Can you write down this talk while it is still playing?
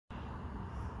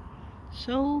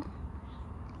So,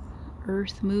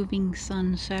 earth-moving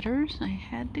sunsetters, I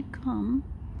had to come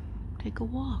take a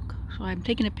walk. So I'm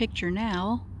taking a picture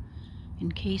now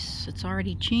in case it's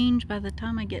already changed by the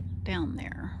time I get down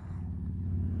there.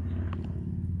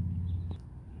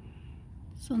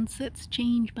 Sunsets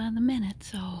change by the minute,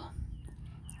 so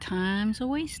time's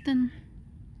a-wasting.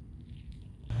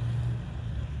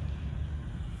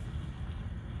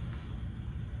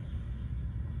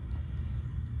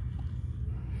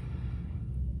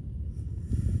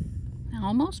 I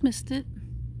almost missed it.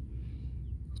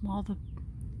 All the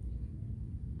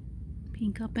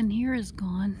pink up in here is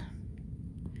gone.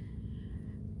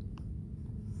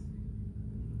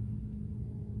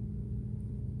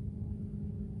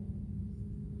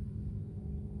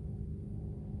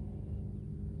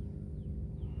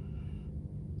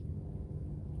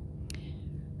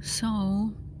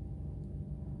 So,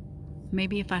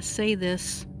 maybe if I say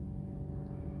this,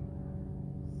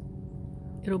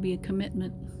 it'll be a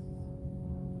commitment.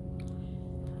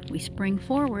 We spring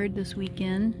forward this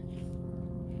weekend.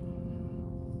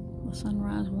 The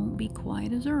sunrise won't be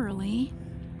quite as early.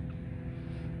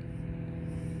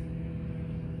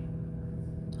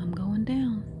 I'm going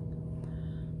down.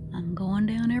 I'm going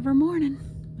down every morning,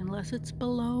 unless it's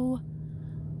below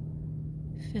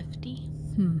 50.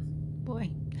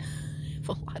 Boy, I have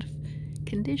a lot of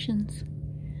conditions.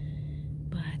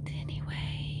 But anyway.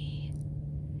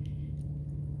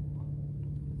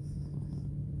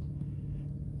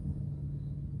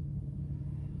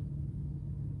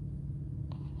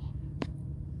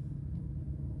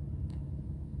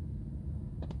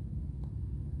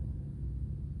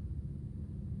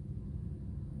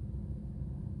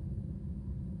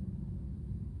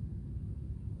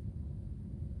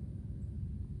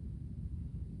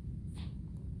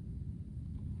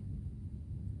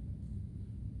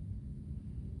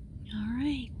 All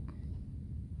right.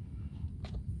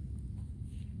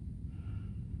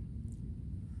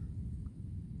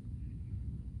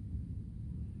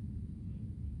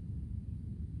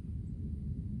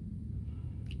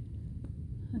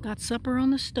 I got supper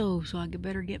on the stove, so I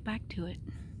better get back to it.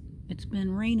 It's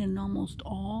been raining almost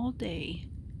all day.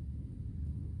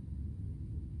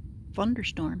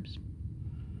 Thunderstorms.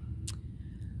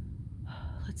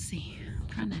 Let's see. I'm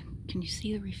trying to. Can you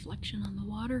see the reflection on the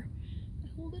water?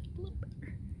 Hold it a little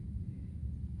better.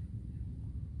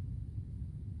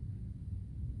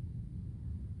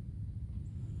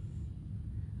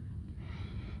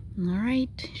 All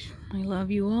right. I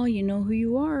love you all. You know who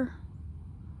you are.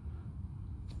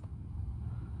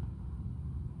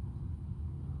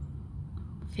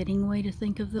 Fitting way to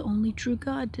think of the only true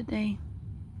God today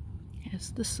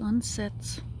as the sun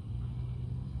sets.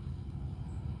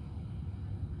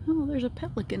 Oh, there's a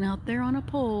pelican out there on a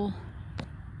pole.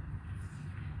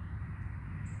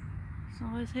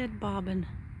 Saw his head bobbing.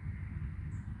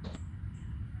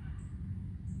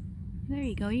 There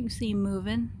you go, you can see him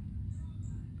moving.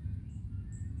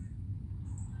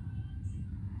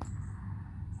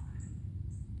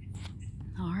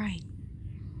 All right.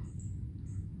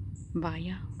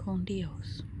 Vaya con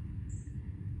Dios.